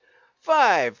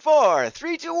5, 4,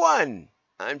 3, 2, 1.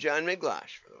 I'm John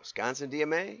Miglosh for the Wisconsin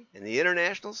DMA and the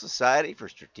International Society for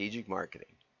Strategic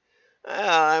Marketing.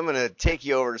 I'm going to take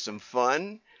you over to some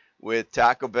fun with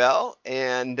Taco Bell,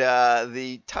 and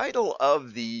the title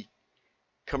of the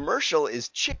commercial is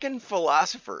Chicken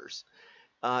Philosophers.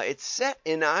 It's set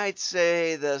in, I'd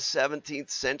say, the 17th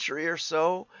century or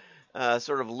so,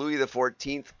 sort of Louis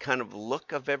XIV kind of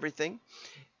look of everything,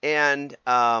 and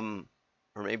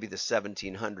or maybe the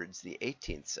 1700s, the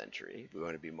 18th century, if we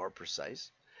want to be more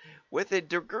precise, with a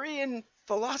degree in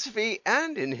philosophy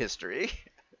and in history.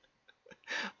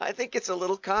 I think it's a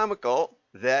little comical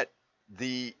that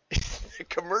the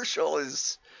commercial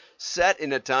is set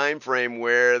in a time frame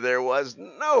where there was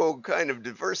no kind of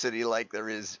diversity like there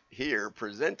is here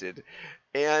presented,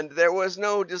 and there was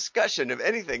no discussion of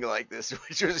anything like this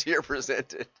which was here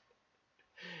presented.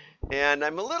 And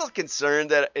I'm a little concerned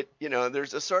that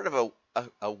there's a sort of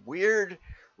a weird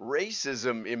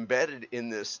racism embedded in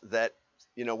this, that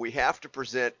we have to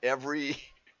present every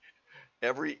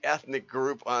ethnic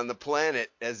group on the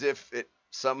planet as if it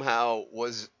somehow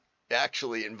was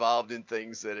actually involved in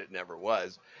things that it never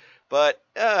was. But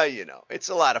it's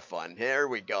a lot of fun. Here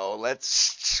we go. Let's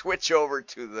switch over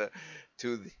to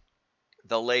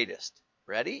the latest.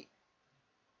 Ready?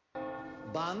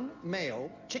 Bun,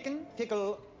 mayo, chicken,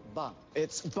 pickle, bun.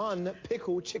 It's bun,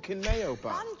 pickle, chicken, mayo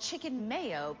bun. Bun, chicken,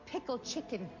 mayo, pickle,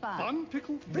 chicken, bun. Bun,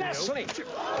 pickle, mayo. Blasphemy!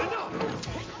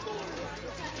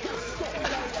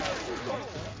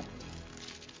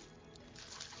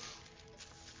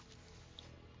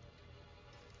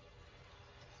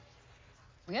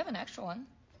 We have an extra one.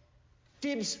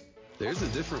 Dibs. There's a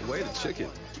different way to chicken.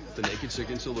 The Naked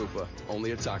Chicken Chalupa,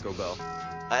 only at Taco Bell.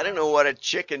 I don't know what a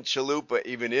chicken chalupa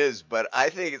even is, but I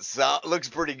think it looks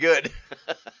pretty good.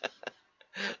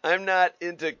 I'm not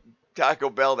into Taco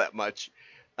Bell that much.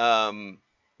 The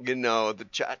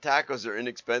tacos are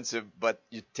inexpensive, but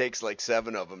it takes like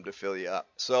 7 of them to fill you up.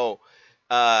 So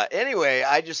anyway,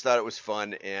 I just thought it was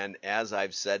fun, and as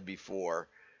I've said before,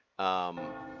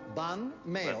 Bun,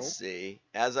 mayo. let's see.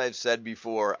 As I've said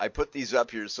before, I put these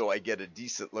up here so I get a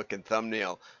decent looking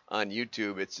thumbnail on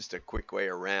YouTube. It's just a quick way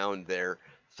around their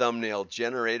thumbnail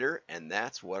generator, and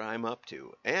that's what I'm up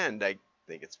to. And I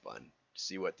think it's fun to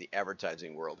see what the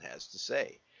advertising world has to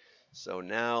say. So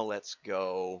now let's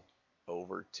go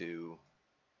over to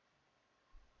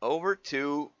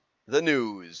the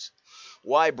news.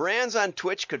 Why brands on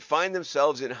Twitch could find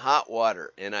themselves in hot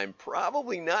water. And I'm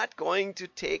probably not going to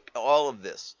take all of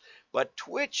this. But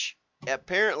Twitch,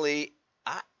 apparently,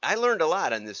 I learned a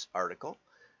lot on this article.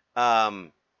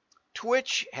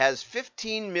 Twitch has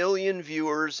 15 million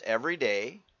viewers every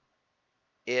day.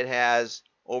 It has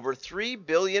over 3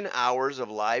 billion hours of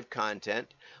live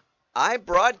content. I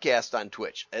broadcast on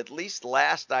Twitch, at least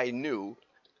last I knew.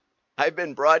 I've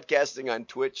been broadcasting on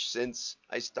Twitch since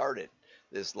I started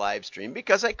this live stream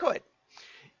because I could.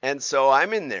 And so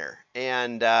I'm in there,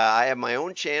 and I have my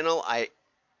own channel.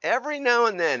 Every now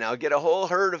and then I'll get a whole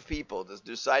herd of people that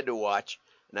decide to watch,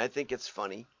 and I think it's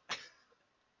funny.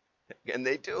 And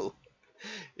they do,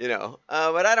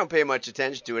 but I don't pay much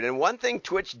attention to it. And one thing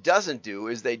Twitch doesn't do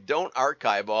is they don't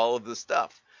archive all of the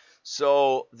stuff.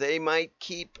 So they might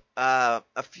keep I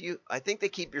think they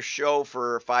keep your show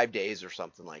for 5 days or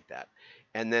something like that,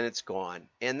 and then it's gone.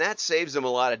 And that saves them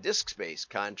a lot of disk space,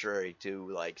 contrary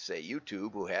to, like, say,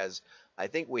 YouTube, who has, I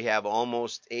think we have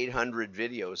almost 800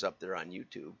 videos up there on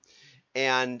YouTube.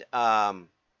 And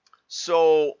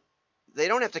so they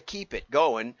don't have to keep it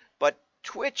going, but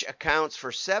Twitch accounts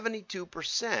for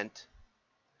 72%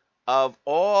 of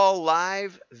all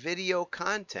live video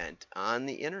content on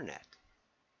the internet.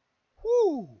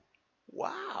 Whoo!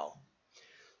 Wow.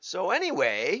 So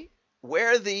anyway,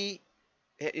 and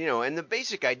the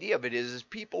basic idea of it is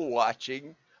people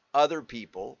watching other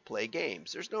people play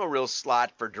games. There's no real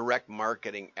slot for direct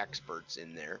marketing experts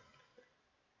in there.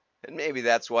 And maybe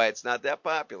that's why it's not that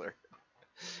popular.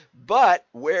 But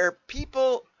where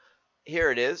people,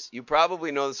 here it is, you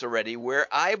probably know this already, where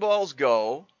eyeballs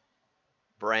go,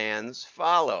 brands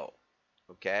follow.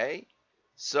 Okay?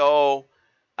 So,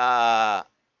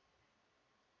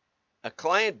 a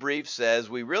client brief says,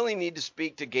 we really need to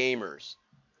speak to gamers.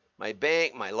 My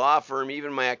bank, my law firm,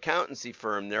 even my accountancy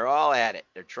firm, they're all at it.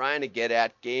 They're trying to get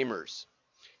at gamers.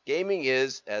 Gaming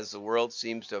is, as the world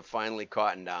seems to have finally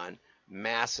cottoned on,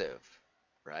 massive,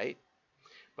 right?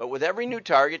 But with every new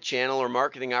target, channel, or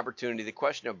marketing opportunity, the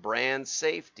question of brand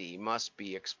safety must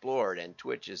be explored, and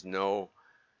Twitch is no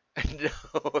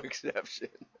exception.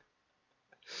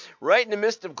 Right in the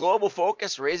midst of global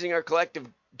focus, raising our collective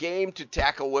game to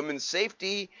tackle women's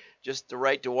safety, just the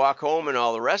right to walk home and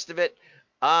all the rest of it,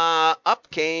 up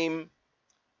came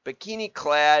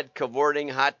bikini-clad, cavorting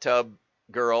hot tub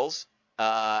girls,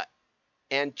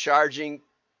 and charging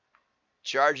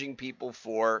people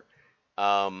for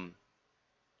the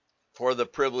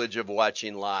privilege of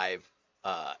watching live.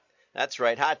 That's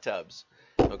right, hot tubs.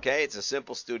 Okay, it's a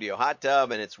simple studio hot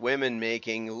tub, and it's women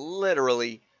making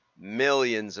literally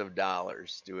millions of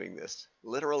dollars doing this.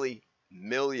 Literally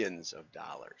millions of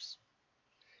dollars.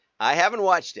 I haven't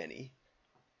watched any.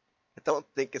 I don't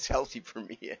think it's healthy for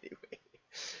me anyway.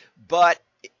 But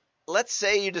let's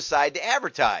say you decide to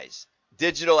advertise.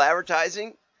 Digital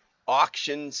advertising,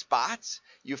 auction spots.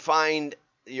 You find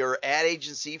your ad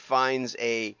agency finds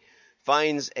a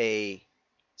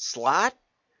slot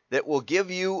that will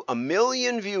give you 1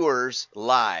 million viewers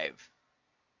live,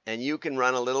 and you can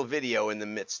run a little video in the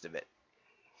midst of it.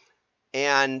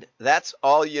 And that's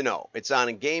all you know. It's on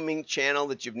a gaming channel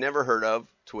that you've never heard of,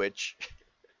 Twitch.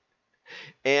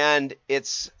 And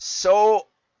it's so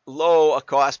low a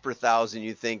cost per thousand,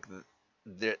 you think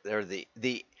they're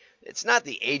it's not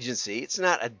the agency, it's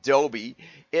not Adobe,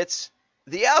 it's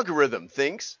the algorithm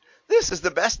thinks this is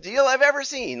the best deal I've ever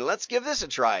seen. Let's give this a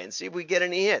try and see if we get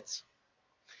any hits.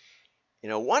 You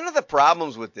know, one of the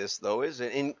problems with this, though, is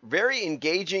in very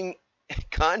engaging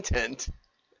content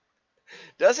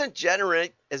doesn't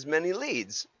generate as many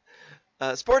leads.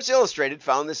 Sports Illustrated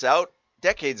found this out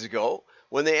decades ago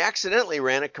when they accidentally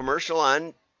ran a commercial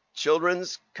on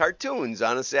children's cartoons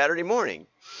on a Saturday morning.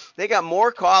 They got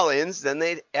more call-ins than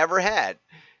they'd ever had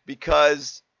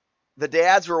because the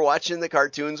dads were watching the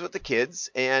cartoons with the kids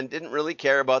and didn't really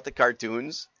care about the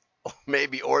cartoons,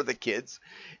 maybe, or the kids.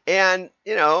 And,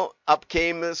 you know, up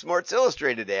came the Sports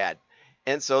Illustrated ad.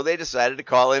 And so they decided to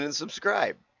call in and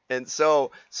subscribe. And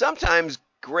so sometimes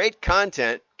great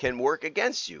content can work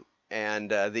against you. And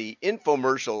the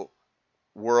infomercial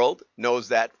world knows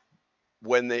that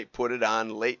when they put it on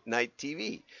late night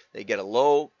TV. They get a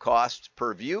low cost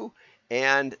per view,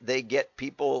 and they get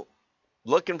people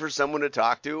looking for someone to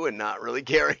talk to and not really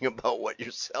caring about what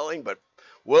you're selling, but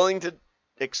willing to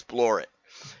explore it,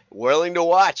 willing to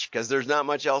watch because there's not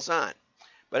much else on.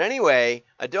 But anyway,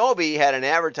 Adobe had an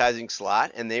advertising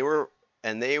slot, and they were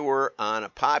on a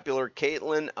popular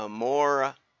Caitlin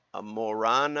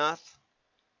Amoranath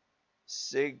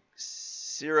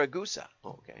Siragusa,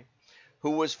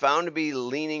 who was found to be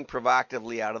leaning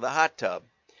provocatively out of the hot tub.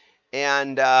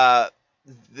 And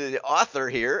the author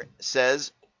here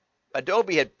says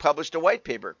Adobe had published a white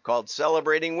paper called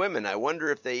Celebrating Women. I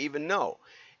wonder if they even know.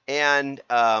 And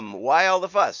why all the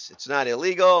fuss? It's not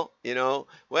illegal, you know.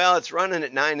 Well, it's running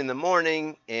at 9 in the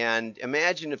morning, and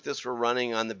imagine if this were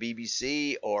running on the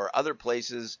BBC or other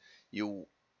places, you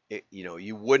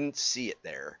wouldn't see it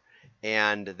there.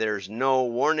 And there's no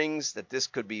warnings that this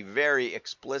could be very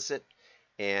explicit,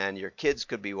 and your kids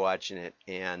could be watching it.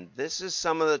 And this is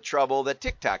some of the trouble that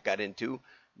TikTok got into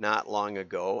not long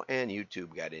ago, and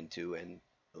YouTube got into, and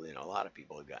a lot of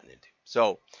people have gotten into.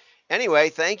 So anyway,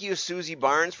 thank you, Susie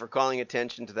Barnes, for calling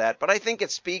attention to that. But I think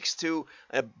it speaks to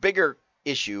a bigger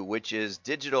issue, which is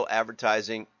digital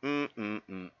advertising.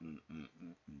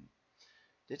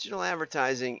 Digital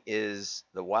advertising is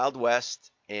the Wild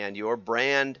West, and your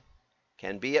brand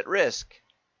can be at risk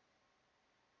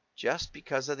just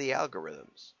because of the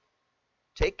algorithms.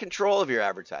 Take control of your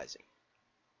advertising.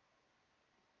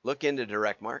 Look into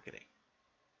direct marketing,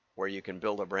 where you can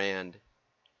build a brand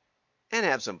and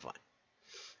have some fun.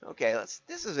 Okay,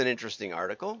 this is an interesting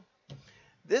article.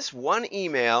 This one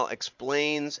email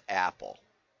explains Apple.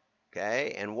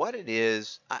 Okay, and what it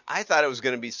is, I thought it was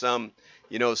going to be some,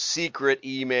 secret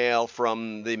email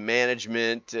from the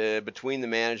management, between the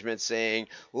management saying,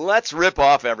 let's rip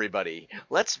off everybody.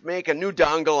 Let's make a new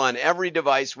dongle on every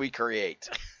device we create.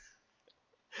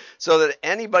 So that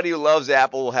anybody who loves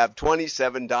Apple will have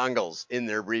 27 dongles in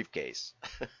their briefcase.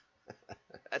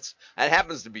 That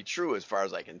happens to be true as far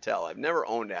as I can tell. I've never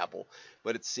owned Apple,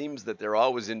 but it seems that they're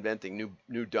always inventing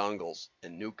new dongles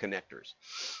and new connectors.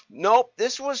 Nope,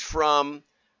 this was from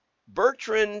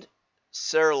Bertrand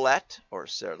Serlet,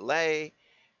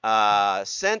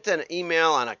 sent an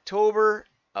email on October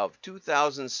of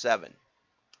 2007.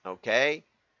 Okay,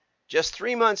 just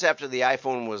 3 months after the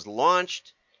iPhone was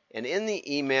launched, and in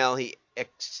the email he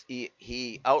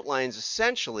outlines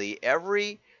essentially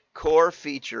every core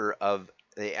feature of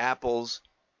Apple's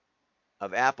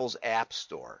App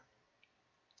Store.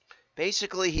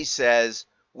 Basically, he says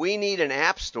we need an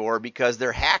App Store because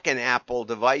they're hacking Apple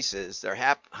devices. They're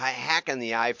hacking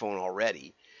the iPhone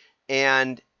already,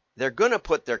 and they're going to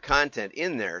put their content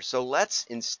in there. So let's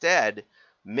instead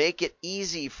make it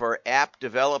easy for app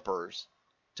developers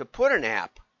to put an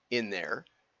app in there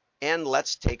and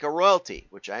let's take a royalty,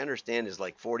 which I understand is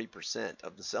like 40%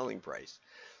 of the selling price.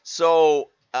 So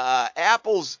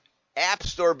Apple's App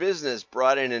Store business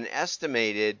brought in an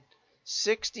estimated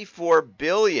 $64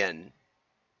 billion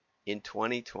in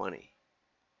 2020.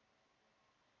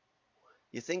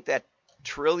 You think that $1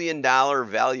 trillion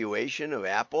valuation of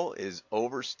Apple is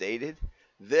overstated?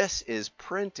 This is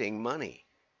printing money.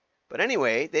 But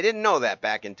anyway, they didn't know that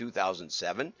back in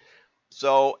 2007.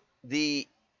 So the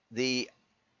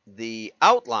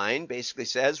outline basically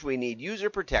says we need user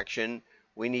protection,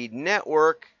 we need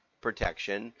network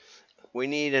protection, we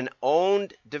need an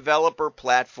owned developer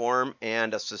platform,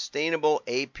 and a sustainable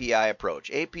API approach.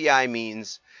 API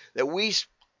means that we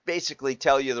basically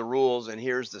tell you the rules, and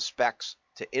here's the specs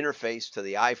to interface to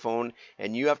the iPhone,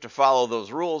 and you have to follow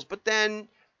those rules, but then,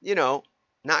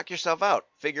 knock yourself out.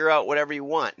 Figure out whatever you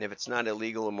want, and if it's not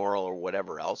illegal, immoral, or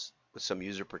whatever else, with some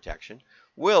user protection,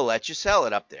 we'll let you sell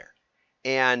it up there.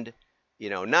 And,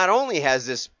 not only has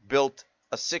this built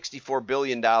a $64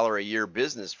 billion a year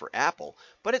business for Apple,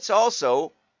 but it's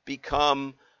also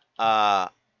become allowed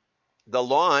the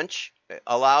launch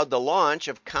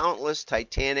of countless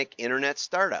titanic internet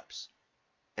startups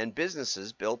and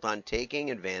businesses built on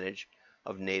taking advantage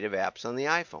of native apps on the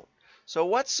iPhone. So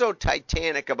what's so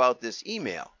titanic about this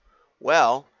email?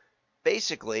 Well,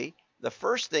 basically, the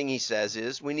first thing he says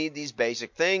is we need these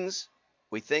basic things.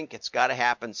 We think it's got to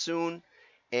happen soon,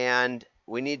 and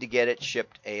we need to get it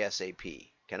shipped ASAP.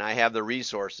 Can I have the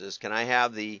resources?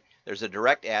 There's a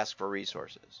direct ask for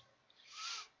resources.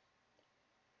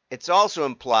 It's also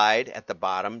implied at the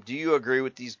bottom, do you agree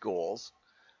with these goals?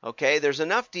 Okay, there's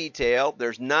enough detail.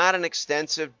 There's not an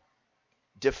extensive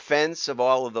defense of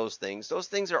all of those things. Those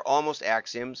things are almost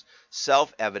axioms,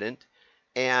 self-evident,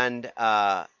 and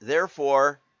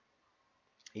therefore,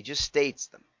 he just states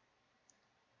them.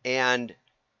 And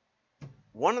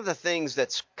one of the things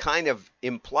that's kind of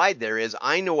implied there is,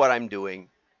 I know what I'm doing.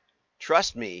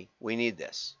 Trust me, we need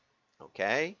this.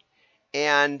 Okay?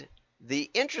 And the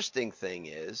interesting thing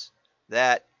is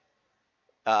that,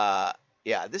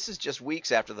 this is just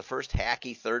weeks after the first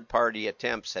hacky third-party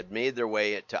attempts had made their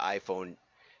way to iPhone,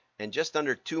 and just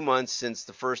under 2 months since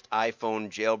the first iPhone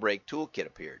jailbreak toolkit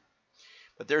appeared.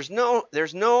 But there's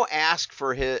no ask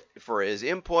for his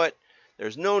input.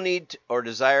 There's no need or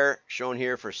desire shown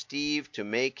here for Steve to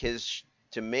make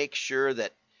sure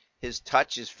that his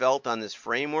touch is felt on this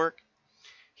framework.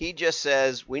 He just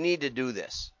says, we need to do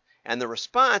this. And the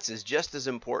response is just as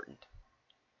important.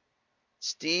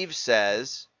 Steve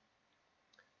says,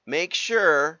 make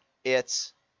sure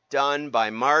it's done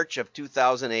by March of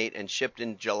 2008 and shipped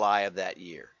in July of that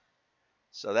year.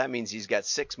 So that means he's got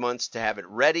 6 months to have it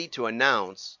ready to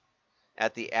announce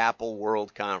at the Apple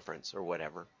World Conference or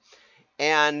whatever.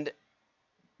 And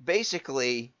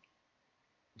basically,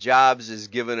 Jobs is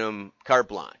giving him carte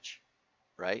blanche,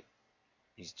 right?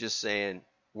 He's just saying,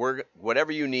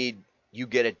 whatever you need, you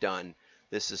get it done.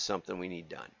 This is something we need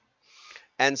done.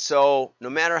 And so, no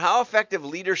matter how effective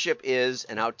leadership is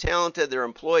and how talented their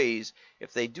employees,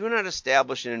 if they do not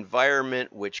establish an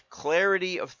environment which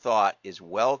clarity of thought is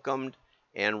welcomed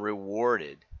and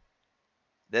rewarded,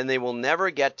 then they will never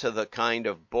get to the kind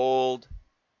of bold,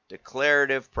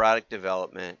 declarative product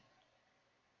development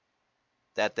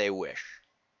that they wish.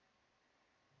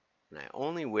 And I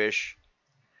only wish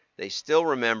they still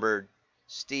remembered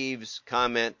Steve's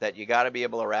comment that you got to be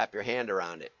able to wrap your hand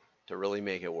around it to really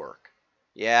make it work.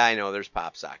 Yeah, I know there's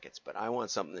pop sockets, but I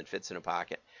want something that fits in a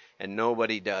pocket, and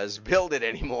nobody does build it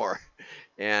anymore.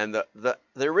 And the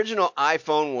original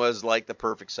iPhone was like the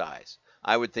perfect size.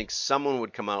 I would think someone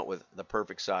would come out with the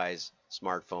perfect size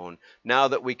smartphone. Now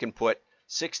that we can put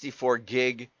 64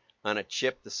 gig on a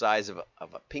chip the size of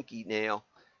a pinky nail,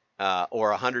 or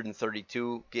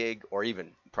 132 gig, or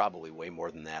even probably way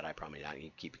more than that. I probably not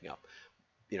keeping up.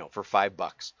 For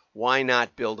 $5. Why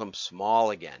not build them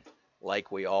small again,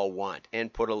 like we all want,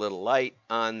 and put a little light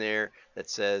on there that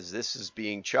says this is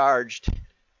being charged,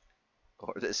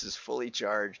 or this is fully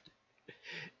charged,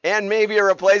 and maybe a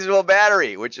replaceable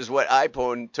battery, which is what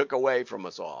iPhone took away from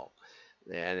us all,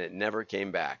 and it never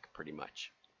came back, pretty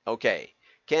much. Okay.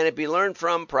 Can it be learned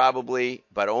from? Probably,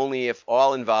 but only if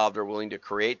all involved are willing to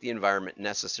create the environment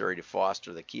necessary to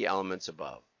foster the key elements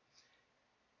above.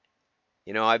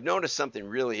 I've noticed something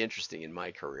really interesting in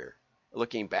my career.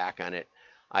 Looking back on it,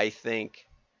 I think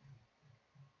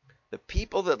the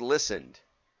people that listened,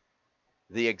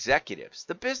 the executives,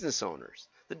 the business owners,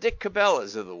 the Dick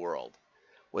Cabela's of the world,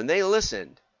 when they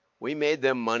listened, we made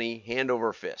them money hand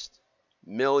over fist.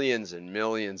 Millions and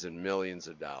millions and millions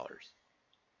of dollars.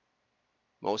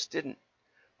 Most didn't.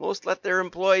 Most let their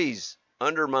employees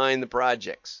undermine the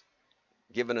projects.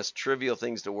 given us trivial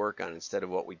things to work on instead of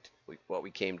what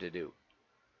we came to do.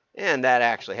 And that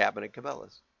actually happened at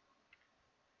Cabela's.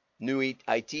 New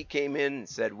IT came in and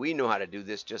said, we know how to do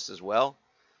this just as well.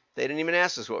 They didn't even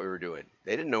ask us what we were doing.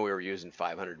 They didn't know we were using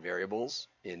 500 variables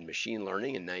in machine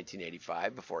learning in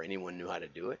 1985 before anyone knew how to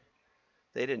do it.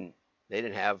 They didn't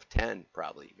have 10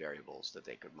 probably variables that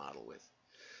they could model with.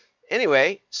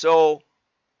 Anyway, so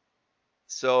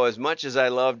as much as I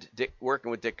loved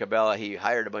working with Dick Cabela, he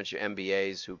hired a bunch of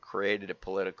MBAs who created a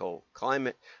political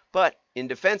climate, but in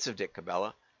defense of Dick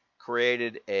Cabela,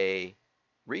 created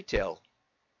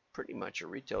pretty much a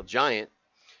retail giant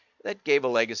that gave a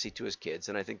legacy to his kids,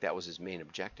 and I think that was his main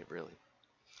objective, really.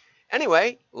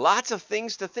 Anyway, lots of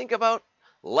things to think about.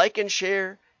 Like and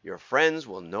share. Your friends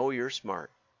will know you're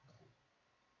smart.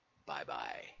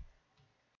 Bye-bye.